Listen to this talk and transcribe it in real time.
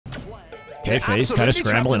Okay, FaZe kind of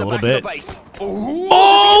scrambling a little bit.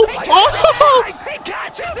 Oh!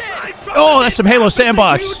 Oh, that's some Halo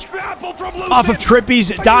Sandbox. Off of Trippy's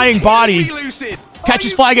dying body.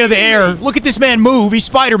 Catches flag out of the air. Look at this man move. He's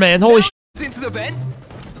Spider-Man. Holy shit. Into the vent.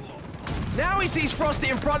 Now he sees Frosty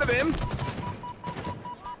in front of him.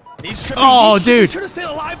 Oh, dude.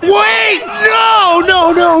 Wait! No!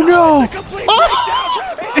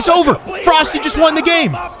 Oh! It's over. Frosty just won the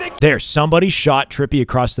game. There, somebody shot Trippy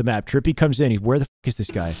across the map. Trippy comes in. Where the f is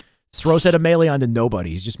this guy? Throws out a melee onto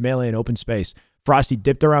nobody. He's just melee in open space. Frosty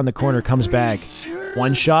dipped around the corner, comes back.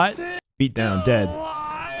 One shot, beat down, dead.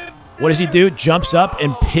 What does he do? Jumps up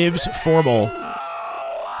and pivots Formal.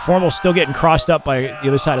 Formal's still getting crossed up by the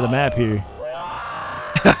other side of the map here.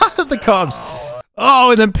 The Cubs.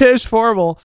 Oh, and then pivots Formal.